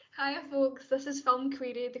Hiya folks, this is Film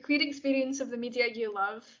Query, the queer experience of the media you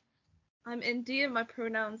love. I'm India, my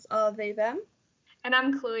pronouns are they, them. And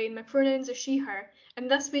I'm Chloe, and my pronouns are she, her.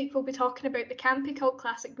 And this week we'll be talking about the campy cult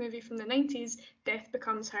classic movie from the 90s, Death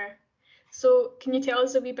Becomes Her. So, can you tell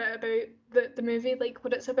us a wee bit about the movie, like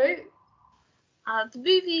what it's about? The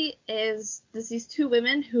movie is, there's these two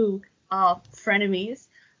women who are frenemies,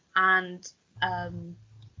 and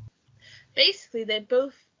basically they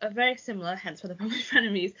both are very similar, hence why they're probably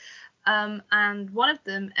frenemies, and one of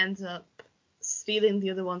them ends up stealing the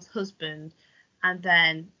other one's husband, and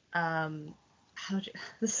then the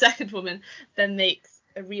second woman then makes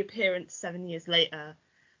a reappearance 7 years later,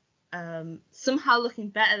 somehow looking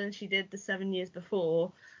better than she did the 7 years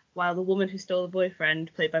before, while the woman who stole the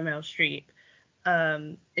boyfriend, played by Meryl Streep,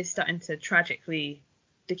 is starting to tragically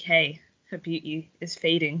decay. Her beauty is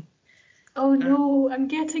fading. Oh no, I'm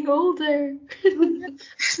getting older. I can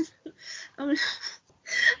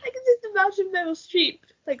just imagine Meryl Streep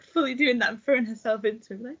like fully doing that and throwing herself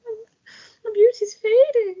into it, like, oh, my beauty's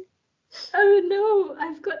fading. Oh no,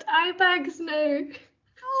 I've got eye bags now.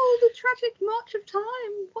 Oh, the tragic march of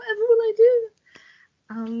time. Whatever will I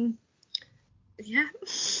do? Yeah.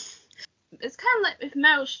 It's kind of like if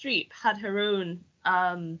Meryl Streep had her own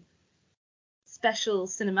special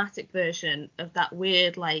cinematic version of that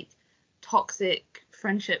weird, like, toxic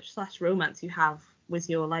friendship / romance you have with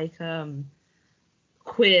your, like,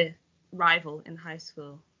 queer rival in high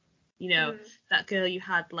school. You know, that girl you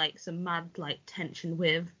had, like, some mad, like, tension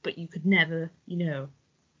with, but you could never,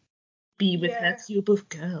 be with her because you were both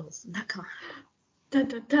girls. That kind of... Dun,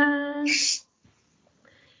 dun, dun.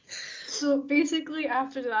 So basically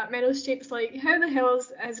after that, Meryl Streep's like, how the hell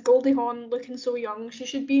is Goldie Hawn looking so young? She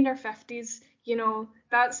should be in her 50s,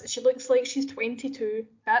 she looks like she's 22.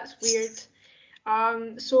 That's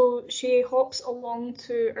weird. So she hops along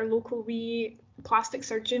to her local wee plastic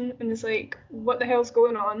surgeon and is like, what the hell's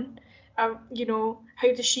going on? How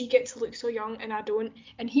does she get to look so young and I don't?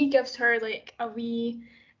 And he gives her like a wee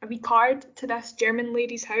card to this German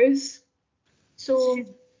lady's house. So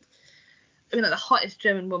like the hottest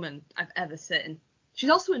German woman I've ever seen.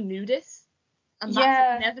 She's also a nudist, and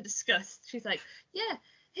that's never discussed. She's like, yeah,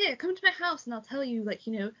 here, come to my house and I'll tell you, like,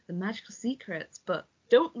 the magical secrets, but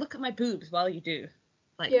don't look at my boobs while you do.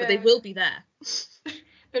 Like, but they will be there.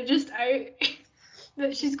 They're just out.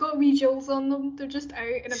 She's got wee jewels on them. They're just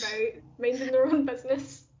out and about, minding their own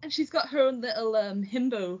business. And she's got her own little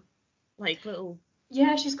himbo, like little...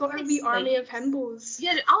 Yeah, she's got her wee army of himbos.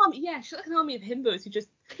 Yeah, she's like an army of himbos who just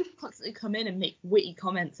constantly come in and make witty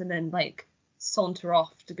comments and then, like, saunter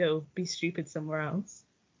off to go be stupid somewhere else.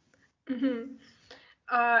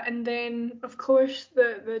 And then, of course,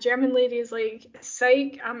 the German lady is like,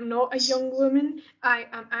 psych, I'm not a young woman. I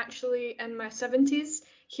am actually in my 70s.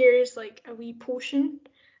 Here's, like, a wee potion.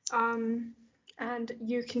 And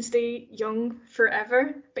you can stay young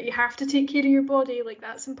forever, but you have to take care of your body. Like,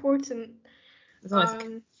 that's important.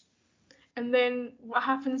 And then what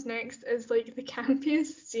happens next is like the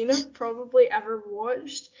campiest scene I've probably ever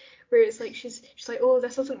watched, where it's like she's like, oh,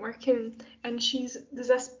 this isn't working, and there's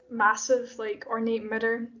this massive like ornate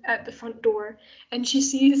mirror at the front door, and she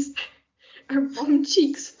sees her bum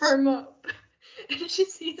cheeks firm up, and she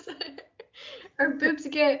sees her boobs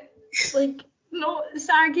get like not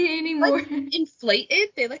saggy anymore, like inflated.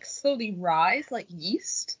 They like slowly rise like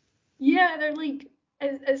yeast. Yeah, they're like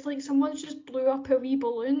it's like someone just blew up a wee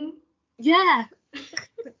balloon. Yeah.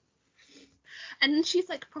 And then she's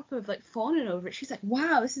like proper like fawning over it. She's like,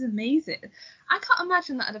 wow, this is amazing. I can't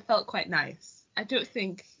imagine that would have felt quite nice. I don't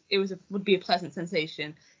think it would be a pleasant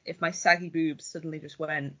sensation if my saggy boobs suddenly just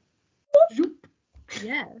went whoop.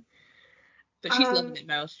 Yeah. But she's loving it,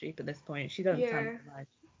 Meryl Streep, at this point. She doesn't sound alive.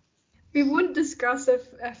 We won't discuss if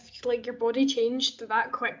like your body changed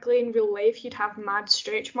that quickly in real life, you'd have mad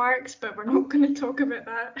stretch marks, but we're not going to talk about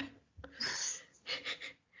that.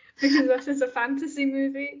 Because this is a fantasy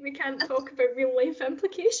movie, we can't talk about real life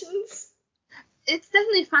implications. It's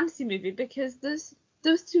definitely a fantasy movie because those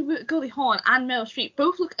two, Goldie Hawn and Meryl Streep,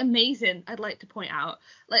 both look amazing, I'd like to point out.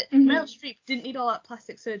 Like, Meryl Streep didn't need all that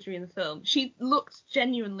plastic surgery in the film. She looked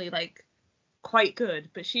genuinely, like, quite good,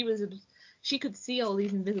 but she could see all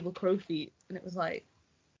these invisible crow feet, and it was like,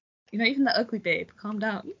 even that ugly babe, calm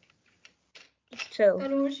down. Just chill. I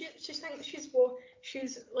know, she thinks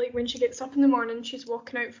she's like, when she gets up in the morning, she's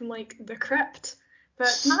walking out from like the crypt,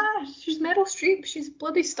 but nah, she's Meryl Streep, she's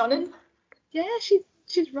bloody stunning. Yeah,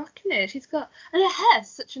 she's rocking it. And her hair's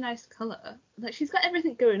such a nice colour. Like, she's got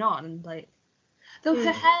everything going on, and like, though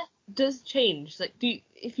her hair does change. Like,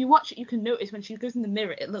 if you watch it, you can notice when she goes in the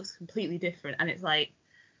mirror, it looks completely different, and it's like,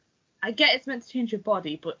 I get it's meant to change your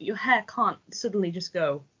body, but your hair can't suddenly just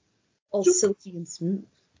go all silky and smooth.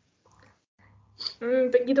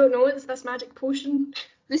 But you don't know it's this magic potion.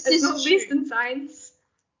 This It's is not true. based in science.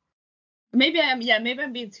 Maybe I'm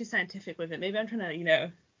being too scientific with it. Maybe I'm trying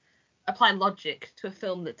to, apply logic to a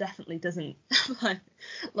film that definitely doesn't apply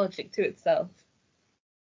logic to itself.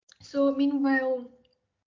 So meanwhile,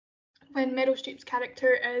 when Meryl Streep's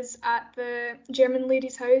character is at the German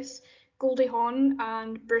lady's house, Goldie Hawn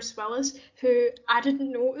and Bruce Willis, who I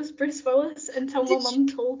didn't know it was Bruce Willis until my mum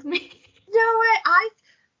told me. No way,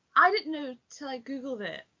 I didn't know till I googled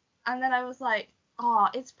it, and then I was like, oh,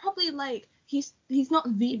 it's probably like he's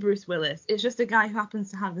not the Bruce Willis. It's just a guy who happens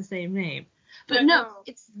to have the same name. But no,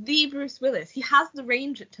 it's the Bruce Willis. He has the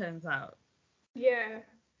range, it turns out. Yeah.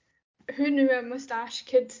 Who knew a moustache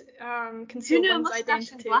could conceal one's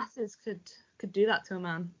identity? And glasses could do that to a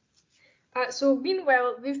man. So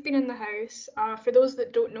meanwhile, they've been in the house. For those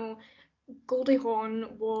that don't know, Goldie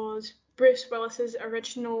Hawn was Bruce Willis's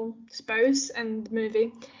original spouse in the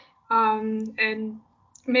movie, and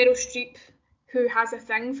Meryl Streep, who has a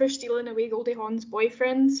thing for stealing away Goldie Hawn's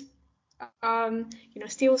boyfriends,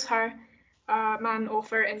 steals her man off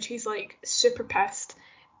her, and she's like super pissed.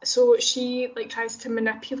 So she like tries to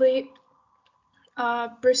manipulate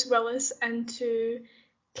Bruce Willis into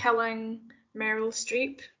killing Meryl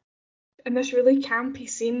Streep in this really campy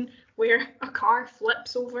scene where a car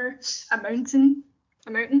flips over a mountain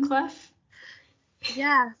cliff.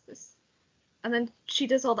 Yes. And then she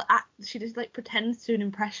does all the she just like pretends to an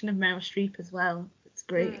impression of Meryl Streep as well. It's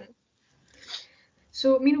great.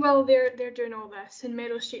 So meanwhile they're doing all this, and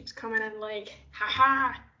Meryl Streep's coming in like,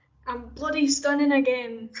 haha, I'm bloody stunning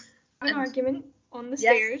again. An argument on the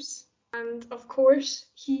stairs, and of course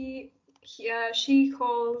she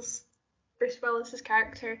calls Bruce Willis's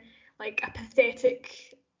character like a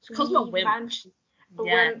pathetic. She calls him a wimp.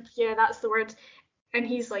 Wimp, yeah, that's the word. And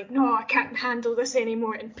he's like, no, I can't handle this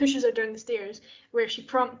anymore, and pushes her down the stairs, where she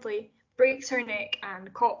promptly breaks her neck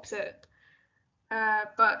and cops it.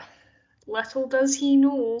 But little does he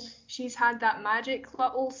know, she's had that magic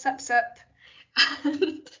little sip.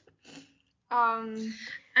 And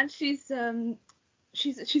she's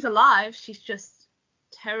alive. She's just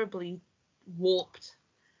terribly warped.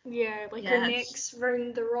 Yeah, like her neck's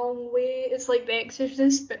round the wrong way. It's like The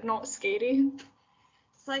Exorcist, but not scary.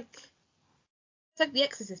 It's like The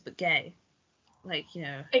Exorcist, but gay.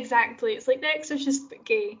 Exactly. It's like The Exorcist, but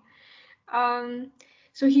gay.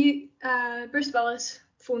 So Bruce Willis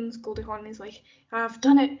phones Goldie Hawn and he's like, I've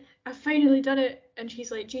done it. I've finally done it. And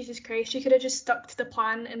she's like, Jesus Christ, you could have just stuck to the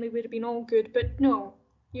plan and we would have been all good. But no,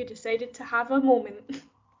 you decided to have a moment.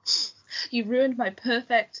 You ruined my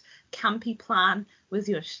perfect campy plan with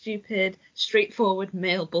your stupid, straightforward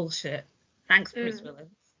male bullshit. Thanks, Bruce Willis.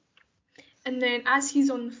 And then as he's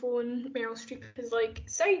on the phone, Meryl Streep is like,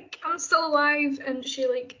 psych, I'm still alive. And she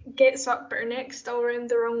like gets up, but her neck's still around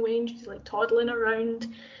the wrong way and she's like toddling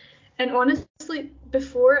around. And honestly,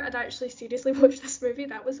 before I'd actually seriously watched this movie,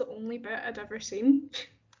 that was the only bit I'd ever seen.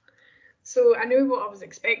 So I knew what I was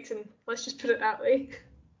expecting. Let's just put it that way.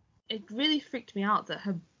 It really freaked me out that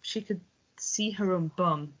she could see her own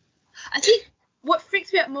bum. I think what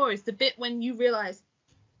freaks me out more is the bit when you realise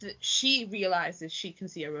that she realises she can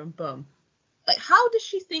see her own bum. Like, how does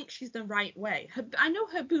she think she's the right way? I know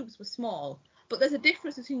her boobs were small, but there's a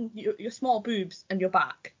difference between your small boobs and your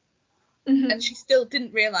back. Mm-hmm. And she still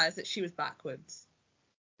didn't realise that she was backwards.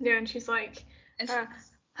 Yeah, and she's like,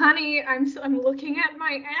 honey, I'm looking at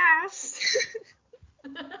my ass.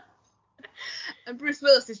 And Bruce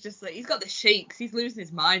Willis is just like, he's got the shakes. He's losing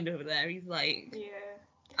his mind over there. He's like, yeah,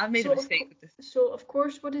 I've made a mistake with this. So, of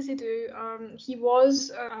course, what does he do? He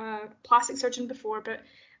was a plastic surgeon before, but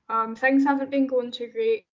things haven't been going too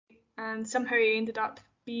great, and somehow he ended up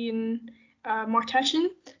being a mortician.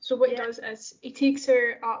 So what he does is he takes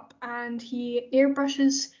her up and he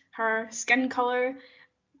airbrushes her skin colour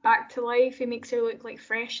back to life. He makes her look like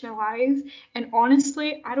fresh and alive. And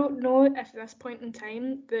honestly, I don't know if at this point in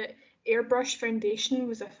time that airbrush foundation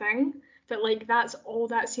was a thing, but like that's all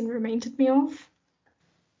that scene reminded me of.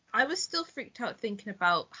 I was still freaked out thinking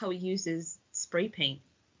about how he uses spray paint.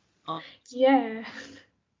 Yeah.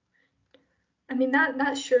 I mean,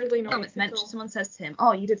 that's surely not it's mentioned. Someone says to him,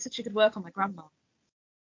 oh, you did such a good work on my grandma.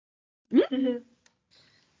 Mm-hmm.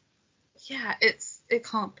 Yeah, it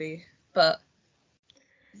can't be, but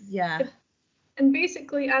yeah. And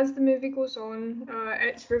basically, as the movie goes on,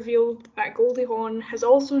 it's revealed that Goldie Hawn has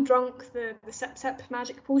also drunk the Sip Sip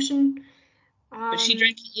magic potion. But she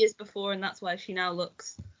drank it years before, and that's why she now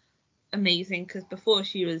looks amazing. Because before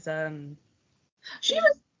she was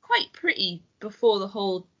quite pretty before the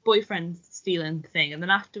whole boyfriend stealing thing, and then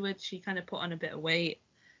afterwards she kind of put on a bit of weight,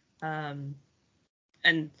 and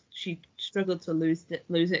she struggled to lose it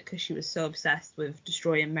because she was so obsessed with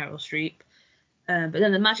destroying Meryl Streep. But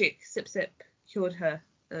then the magic sip cured her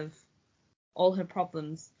of all her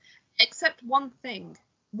problems, except one thing.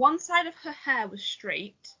 One side of her hair was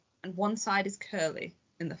straight and one side is curly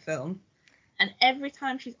in the film. And every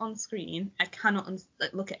time she's on screen, I cannot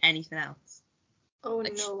look at anything else. Oh,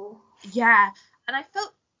 like, no. Yeah. And I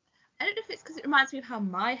don't know if it's because it reminds me of how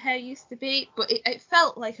my hair used to be, but it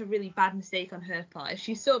felt like a really bad mistake on her part. If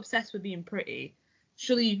she's so obsessed with being pretty,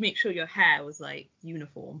 surely you'd make sure your hair was, like,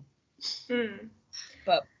 uniform.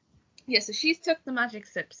 But, yeah, so she's took the magic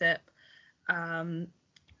sip. And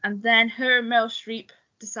then her and Meryl Streep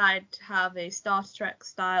decide to have a Star Trek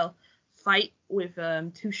style fight with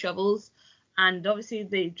 2 shovels, and obviously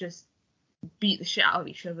they just beat the shit out of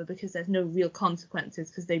each other because there's no real consequences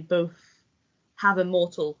because they both have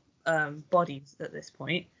immortal bodies at this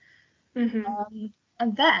point. And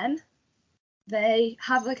then they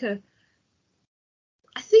have like I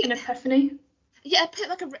think an epiphany. Yeah,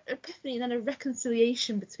 like an epiphany and then a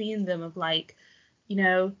reconciliation between them of like, you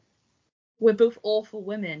know, we're both awful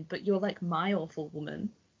women, but you're like my awful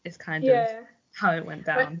woman is kind of how it went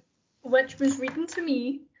down. Which was reading to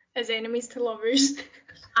me as enemies to lovers.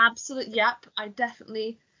 Absolutely, yep. I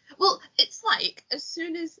definitely. Well, it's like as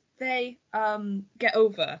soon as they get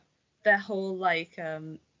over their whole like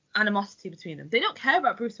animosity between them, they don't care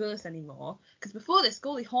about Bruce Willis anymore. Because before this,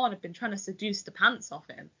 Goldie Hawn had been trying to seduce the pants off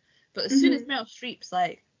him. But as soon as Meryl Streep's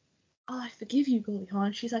like, "Oh, I forgive you, Goldie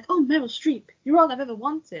Hawn," she's like, "Oh, Meryl Streep, you're all I've ever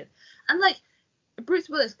wanted." And like, Bruce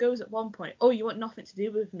Willis goes at one point, "Oh, you want nothing to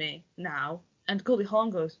do with me now?" And Goldie Hawn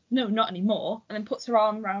goes, "No, not anymore," and then puts her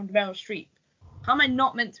arm around Meryl Streep. How am I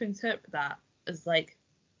not meant to interpret that as like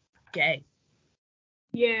gay?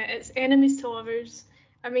 Yeah, it's enemies to lovers.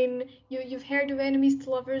 I mean, you've heard of enemies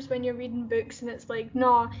to lovers when you're reading books, and it's like,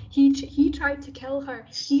 no, he tried to kill her.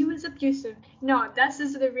 He was abusive. No, this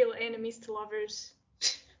is the real enemies to lovers.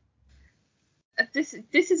 This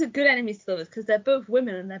is a good enemies to lovers because they're both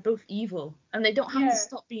women and they're both evil, and they don't have to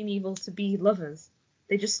stop being evil to be lovers.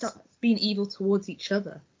 They just stop being evil towards each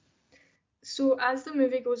other. So as the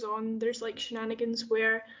movie goes on, there's like shenanigans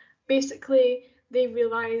where basically they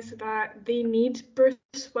realise that they need Bruce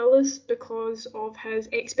Willis because of his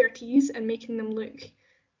expertise in making them look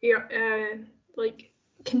like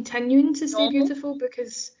continuing to stay beautiful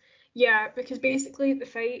because basically the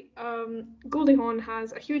fight, Goldie Hawn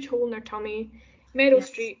has a huge hole in her tummy. Meryl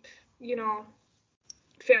Streep, you know,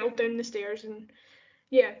 fell down the stairs and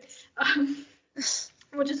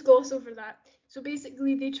we'll just gloss over that. So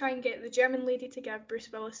basically, they try and get the German lady to give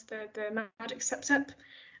Bruce Willis the magic sip sip.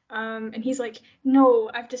 And he's like,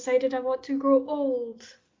 "No, I've decided I want to grow old."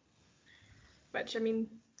 Which, I mean,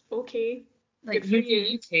 okay. Like, you do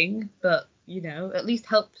you, king, but, you know, at least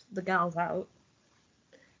help the gals out.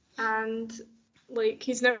 And, like,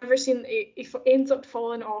 he's never seen, he ends up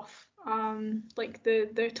falling off, like,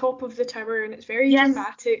 the top of the tower, and it's very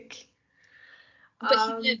dramatic.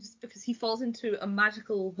 But he lives because he falls into a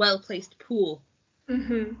magical, well-placed pool.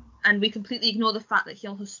 And we completely ignore the fact that he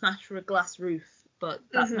also smashed through a glass roof, but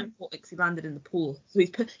that's not important because he landed in the pool. So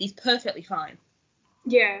he's perfectly fine.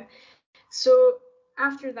 Yeah. So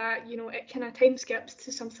after that, you know, it kind of time skips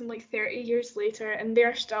to something like 30 years later, and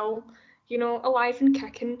they're still, you know, alive and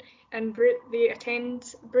kicking. And they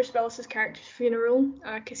attend Bruce Willis's character's funeral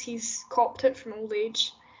because he's copped it from old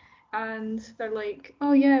age. And they're like,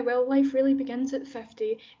 "Oh yeah, well, life really begins at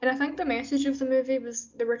 50." And I think the message of the movie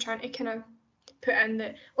was they were trying to kind of put in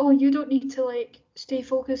that, oh, you don't need to like stay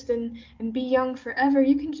focused and be young forever.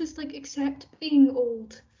 You can just like accept being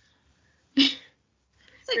old.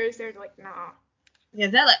 Whereas they're like, nah. Yeah,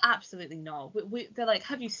 they're like, absolutely not. They're like,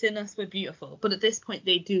 have you seen us? We're beautiful. But at this point,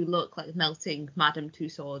 they do look like melting Madame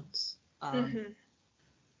Tussauds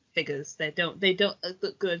figures. They don't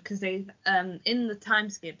look good because they in the time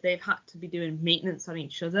skip they've had to be doing maintenance on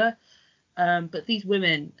each other. But these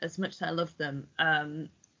women, as much as I love them,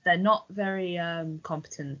 they're not very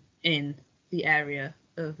competent in the area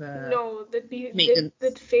of no, maintenance.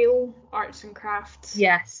 they'd fail arts and crafts.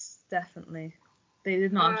 Yes, definitely. They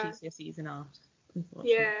did not have GCSEs in art.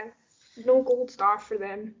 Yeah, no gold star for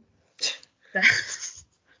them.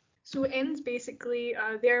 So it ends basically,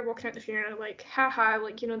 they're walking out the funeral like, haha,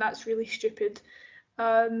 like, you know, that's really stupid.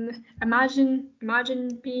 Imagine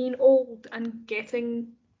being old and getting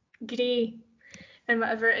grey and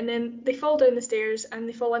whatever, and then they fall down the stairs and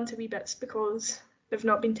they fall into wee bits because they've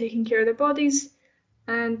not been taking care of their bodies,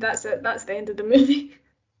 and that's it. That's the end of the movie.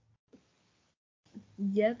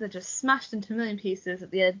 Yeah, they're just smashed into a million pieces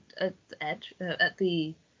at the at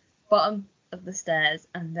the bottom of the stairs,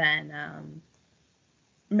 and then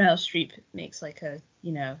Meryl Streep makes like a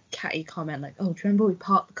you know, catty comment like, oh, do you remember we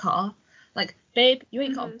parked the car? Like, babe, you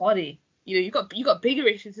ain't got a body. You know, you got bigger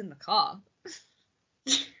issues in the car. But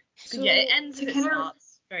So yeah, it ends and it kind of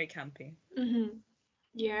starts very campy.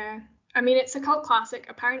 yeah. I mean, it's a cult classic.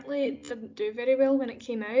 Apparently, it didn't do very well when it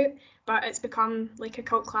came out, but it's become like a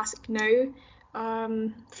cult classic now,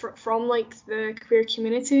 from like the queer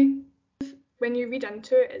community. When you read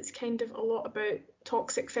into it, it's kind of a lot about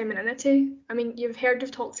toxic femininity. I mean, you've heard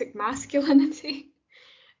of toxic masculinity,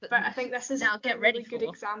 but I think this is now a really good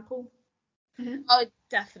example. Oh,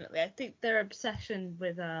 definitely. I think their obsession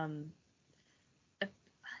with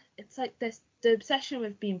it's like this, the obsession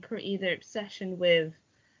with being pretty, their obsession with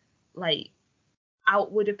like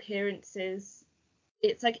outward appearances.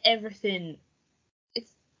 It's like everything.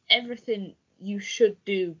 It's everything you should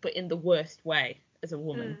do, but in the worst way as a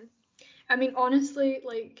woman. I mean, honestly,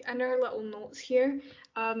 like in our little notes here,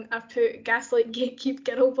 I've put gaslight, gatekeep,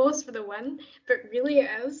 girlboss for the win, but really it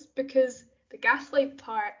is because the gaslight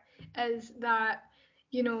part is that,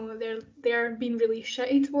 you know, they're being really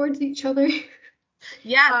shitty towards each other.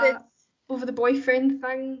 Yeah, Over the boyfriend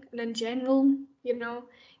thing and in general, you know,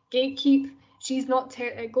 gatekeep. She's not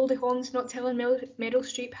Goldie Hawn's not telling Meryl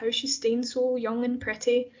Streep how she's staying so young and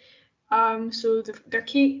pretty. So they're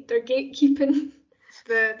gatekeeping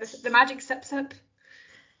the magic sip sip.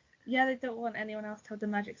 Yeah, they don't want anyone else to have the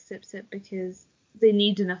magic sip sip because they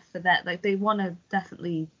need enough for that. Like they want to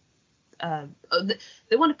definitely,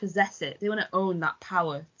 they want to possess it. They want to own that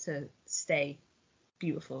power to stay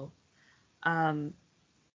beautiful. And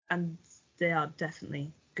they are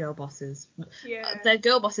definitely girl bosses. Yeah. They're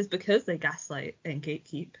girl bosses because they gaslight and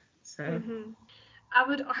gatekeep. So. I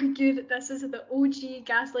would argue that this is the OG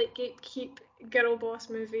gaslight gatekeep girl boss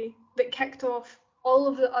movie that kicked off all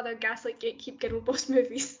of the other gaslight gatekeep girl boss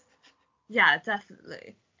movies. Yeah,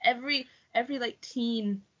 definitely. Every like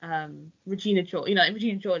teen Regina George, you know,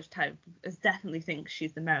 Regina George type is definitely thinks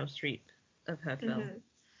she's the Meryl Streep of her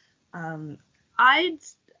film. I'd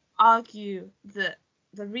argue that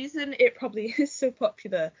the reason it probably is so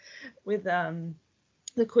popular with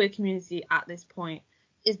the queer community at this point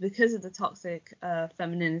is because of the toxic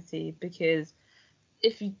femininity. Because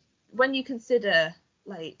when you consider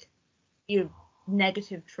like your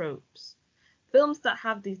negative tropes, films that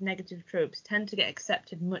have these negative tropes tend to get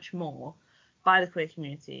accepted much more by the queer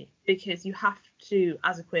community because you have to,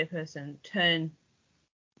 as a queer person, turn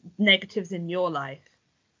negatives in your life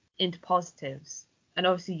into positives. And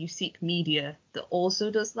obviously you seek media that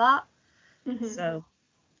also does that. So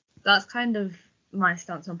that's kind of my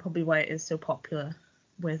stance on probably why it is so popular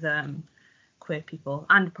with queer people,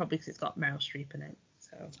 and probably because it's got Meryl Streep in it.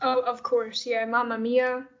 So. Oh, of course, yeah. Mamma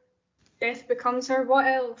Mia, Death Becomes Her. What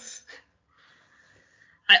else?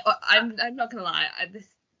 I'm not gonna lie.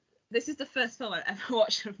 This is the first film I've ever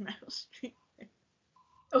watched of Meryl Streep.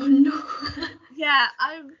 Oh no. Yeah,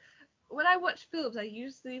 when I watch films, I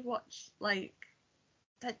usually watch like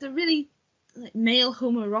the really like male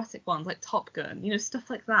homoerotic ones, like Top Gun, you know, stuff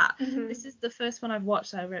like that. This is the first one I've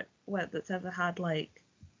watched that's ever had like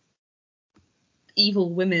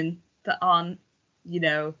evil women that aren't, you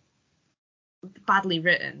know, badly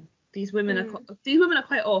written. These women are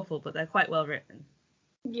quite awful, but they're quite well written.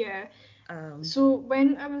 Yeah. So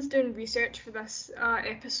when I was doing research for this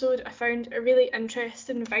episode, I found a really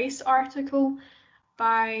interesting Vice article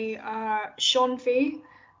by Sean Fay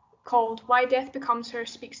called "Why Death Becomes Her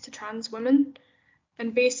Speaks to Trans Women,"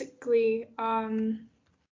 and basically, to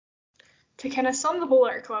kind of sum the whole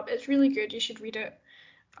article up, it's really good. You should read it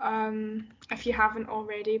if you haven't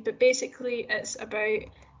already. But basically, it's about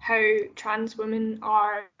how trans women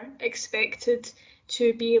are expected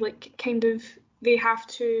to be like kind of, they have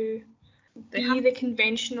to be the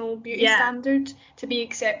conventional beauty standard to be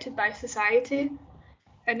accepted by society,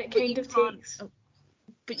 and it kind of takes.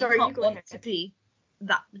 But Sorry, you you can't go want ahead. to be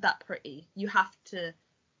that pretty. You have to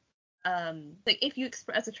like if you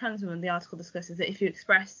express, as a trans woman, the article discusses that if you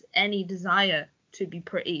express any desire to be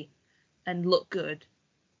pretty and look good,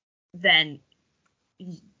 then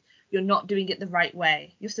you're not doing it the right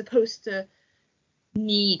way. You're supposed to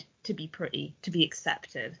need to be pretty to be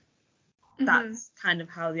accepted. That's kind of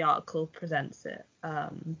how the article presents it.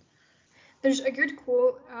 There's a good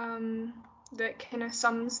quote that kind of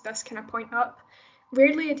sums this kind of point up.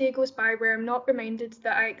 Rarely a day goes by where I'm not reminded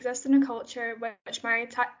that I exist in a culture which my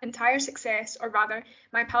entire success, or rather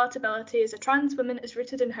my palatability as a trans woman, is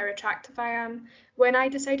rooted in how attractive I am. When I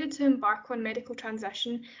decided to embark on medical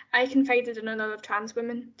transition, I confided in another trans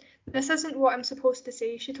woman. This isn't what I'm supposed to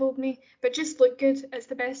say, she told me, but just look good. It's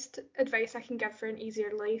the best advice I can give for an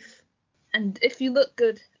easier life. And if you look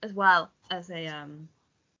good as well as a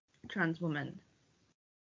trans woman,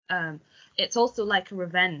 It's also like a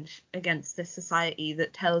revenge against this society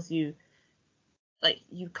that tells you, like,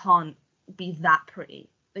 you can't be that pretty.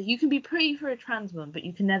 Like, you can be pretty for a trans woman, but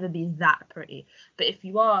you can never be that pretty. But if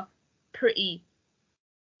you are pretty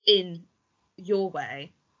in your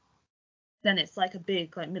way, then it's like a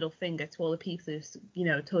big, like, middle finger to all the people who, you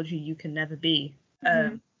know, told you you can never be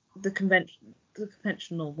the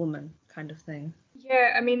conventional woman kind of thing.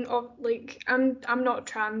 Yeah, I mean, like I'm not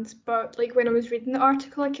trans, but like when I was reading the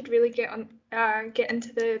article, I could really get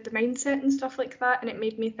into the mindset and stuff like that, and it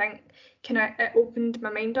made me think. It opened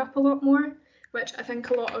my mind up a lot more, which I think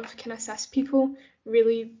a lot of kind of cis people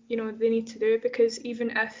really, they need to do, because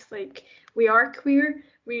even if like we are queer,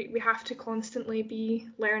 we have to constantly be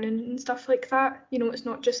learning and stuff like that. It's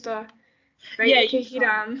not just a right, Yeah, okay, here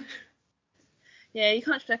I am. Yeah, you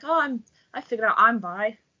can't just be like, oh, I figured out I'm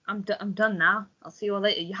bi. I'm done now. I'll see you all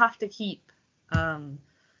later. You have to keep you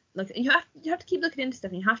have to keep looking into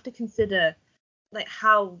stuff, and you have to consider like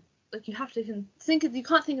how, like, you have to think of, you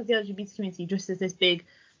can't think of the LGBT community just as this big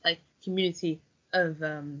like community of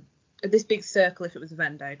this big circle. If it was a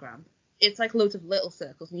Venn diagram, it's like loads of little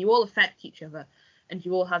circles, and you all affect each other, and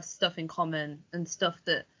you all have stuff in common and stuff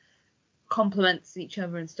that complements each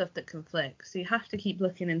other and stuff that conflicts. So you have to keep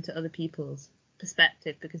looking into other people's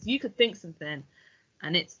perspective, because you could think something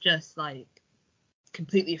and it's just like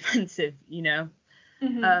completely offensive, you know.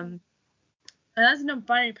 Mm-hmm. And as a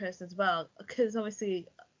non-binary person as well, because obviously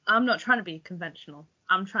I'm not trying to be conventional,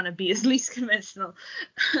 I'm trying to be as least conventional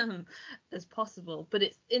as possible. But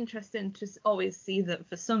it's interesting to always see that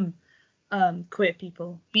for some queer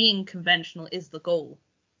people, being conventional is the goal,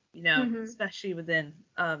 you know, Mm-hmm. especially within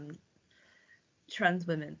trans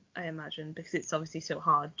women, I imagine, because it's obviously so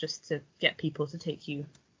hard just to get people to take you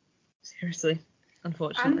seriously,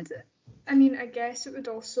 unfortunately. And I mean, I guess it would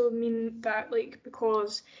also mean that, like,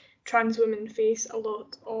 because trans women face a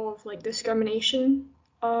lot of like discrimination,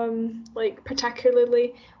 like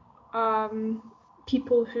particularly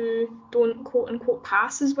people who don't quote unquote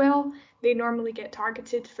pass as well, they normally get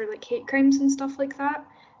targeted for like hate crimes and stuff like that.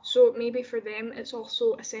 So maybe for them, it's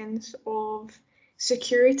also a sense of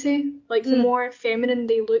security. Like, the more feminine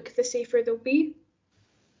they look, the safer they'll be.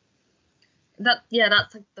 That's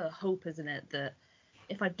like the hope, isn't it? That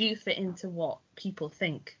if I do fit into what people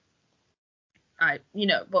think,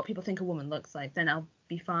 what people think a woman looks like, then I'll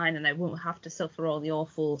be fine, and I won't have to suffer all the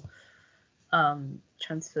awful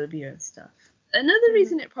transphobia and stuff. Another Mm-hmm.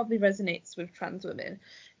 reason it probably resonates with trans women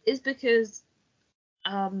is because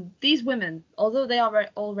these women, although they are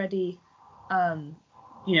already, um,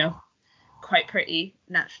 you know, quite pretty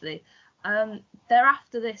naturally, they're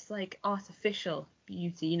after this like artificial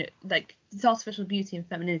beauty, like this artificial beauty and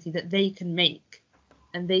femininity that they can make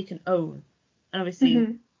and they can own. And obviously,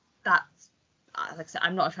 Mm-hmm. that's, like I said,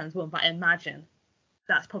 I'm not a trans woman, but I imagine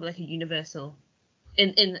that's probably like a universal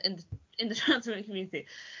in the trans women community.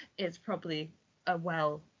 It's probably a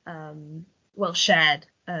well shared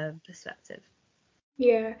perspective.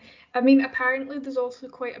 Yeah, I mean, apparently there's also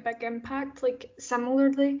quite a big impact, like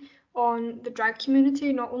similarly, on the drag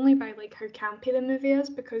community, not only by like how campy the movie is,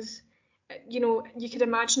 because you could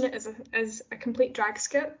imagine it as a complete drag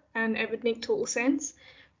skit, and it would make total sense.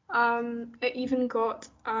 It even got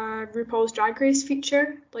a RuPaul's Drag Race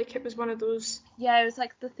feature, like it was one of those. Yeah, it was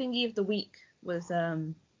like the thingy of the week was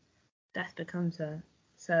Death Becomes Her.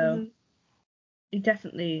 So Mhm. you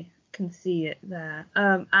definitely can see it there.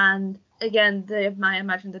 And again, I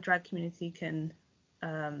imagine the drag community can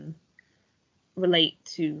relate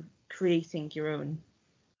to creating your own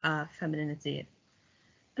femininity.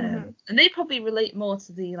 Mhm. And they probably relate more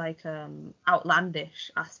to the like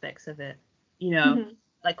outlandish aspects of it. You know, Mhm.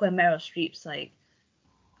 like when Meryl Streep's like,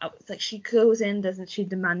 it's like she goes in, doesn't she,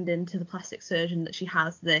 demanding to the plastic surgeon that she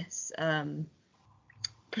has this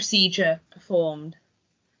procedure performed,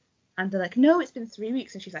 and they're like, no, it's been 3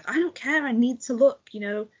 weeks, and she's like, I don't care, I need to look,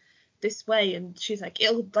 this way, and she's like,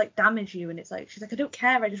 it'll like damage you, and it's like, she's like, I don't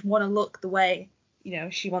care, I just want to look the way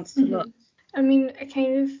she wants to look. Mhm. I mean, it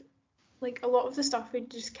kind of, like, a lot of the stuff we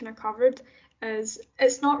just kind of covered is,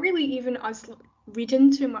 it's not really even us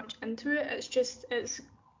reading too much into it. It's just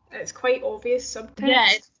it's quite obvious Yeah,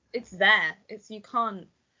 subtext. it's there.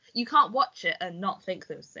 You can't watch it and not think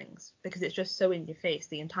those things, because it's just so in your face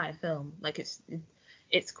the entire film. Like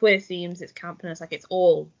it's queer themes, it's campiness, like it's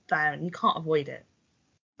all there, and you can't avoid it.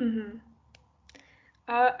 Mhm.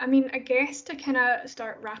 I mean, I guess to kind of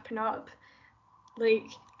start wrapping up, like,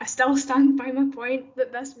 I still stand by my point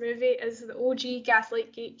that this movie is the OG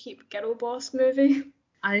gaslight gatekeep girl boss movie.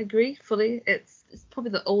 I agree fully. It's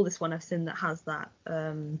probably the oldest one I've seen that has that.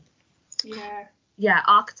 Yeah. Yeah,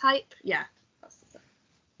 archetype. Yeah, that's the thing.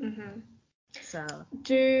 Mhm. So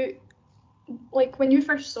Like, when you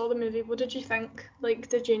first saw the movie, what did you think? Like,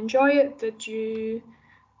 did you enjoy it? Did you,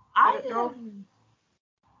 I I don't know.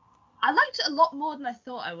 I liked it a lot more than I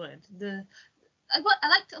thought I would. I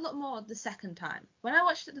liked it a lot more the second time. When I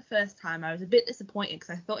watched it the first time, I was a bit disappointed because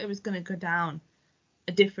I thought it was going to go down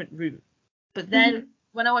a different route. But then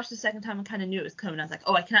when I watched the second time, I kind of knew it was coming. I was like,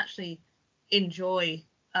 oh, I can actually enjoy,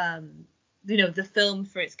 the film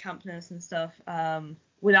for its campness and stuff,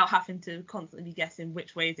 without having to constantly be guessing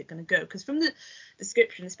which way is it going to go. Because from the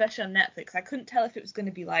description, especially on Netflix, I couldn't tell if it was going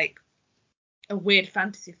to be like a weird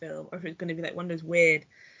fantasy film or if it was going to be like one of those weird,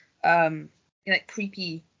 like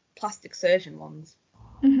creepy plastic surgeon ones.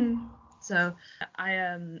 So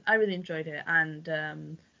I really enjoyed it,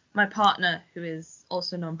 and my partner, who is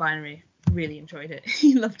also non-binary, really enjoyed it.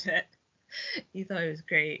 He loved it. He thought it was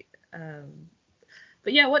great.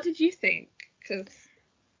 But yeah, what did you think? 'Cause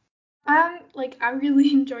Like, I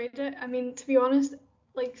really enjoyed it. I mean, to be honest,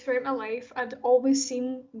 like, throughout my life, I'd always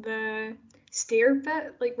seen the stair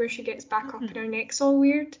bit, like where she gets back up and her neck's all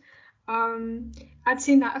weird. I'd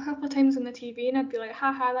seen that a couple of times on the TV and I'd be like,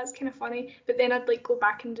 haha, that's kind of funny. But then I'd like go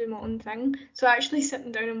back and do my own thing. So actually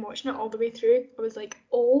sitting down and watching it all the way through, I was like,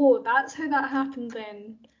 oh, that's how that happened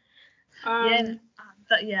then. yeah,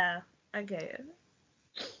 yeah, I get it.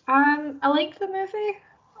 I like the movie.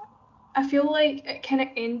 I feel like it kind of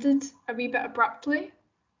ended a wee bit abruptly.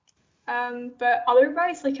 But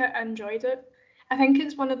otherwise, like, I enjoyed it. I think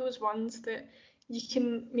it's one of those ones that you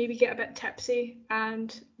can maybe get a bit tipsy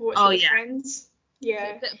and watch Oh it with yeah, friends.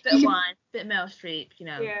 Yeah, bit you of can. wine, bit of Meryl Streep.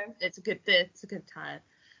 Yeah, It's a good time.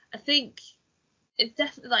 I think it's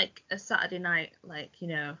definitely like a Saturday night, like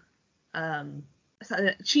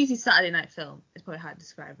cheesy Saturday night film is probably how I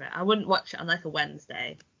describe it. I wouldn't watch it on like a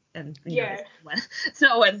Wednesday, and yeah. it's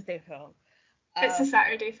not a Wednesday film. It's a Um,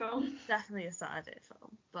 Saturday film. Definitely a Saturday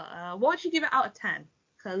film. But what would you give it out of 10?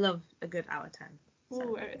 Because I love a good out of 10. So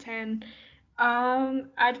Ooh, out of 10.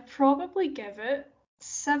 I'd probably give it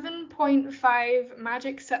 7.5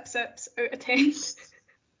 magic sip sips out of 10.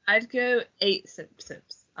 I'd go 8 sip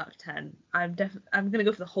sips out of 10. I'm gonna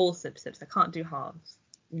go for the whole sip sips. I can't do halves.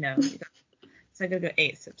 So I'm gonna go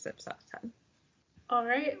 8 sip sips out of 10. All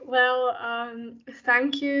right. Well,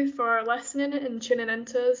 thank you for listening and tuning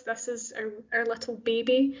into us. This is our little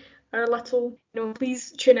baby, our little,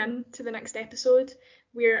 please tune in to the next episode.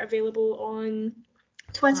 We're available on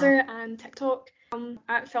Twitter and TikTok,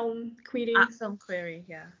 at Film Query. At Film Query,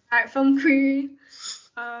 yeah. At Film Query.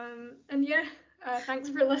 And yeah, thanks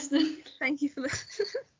for listening. Thank you for listening.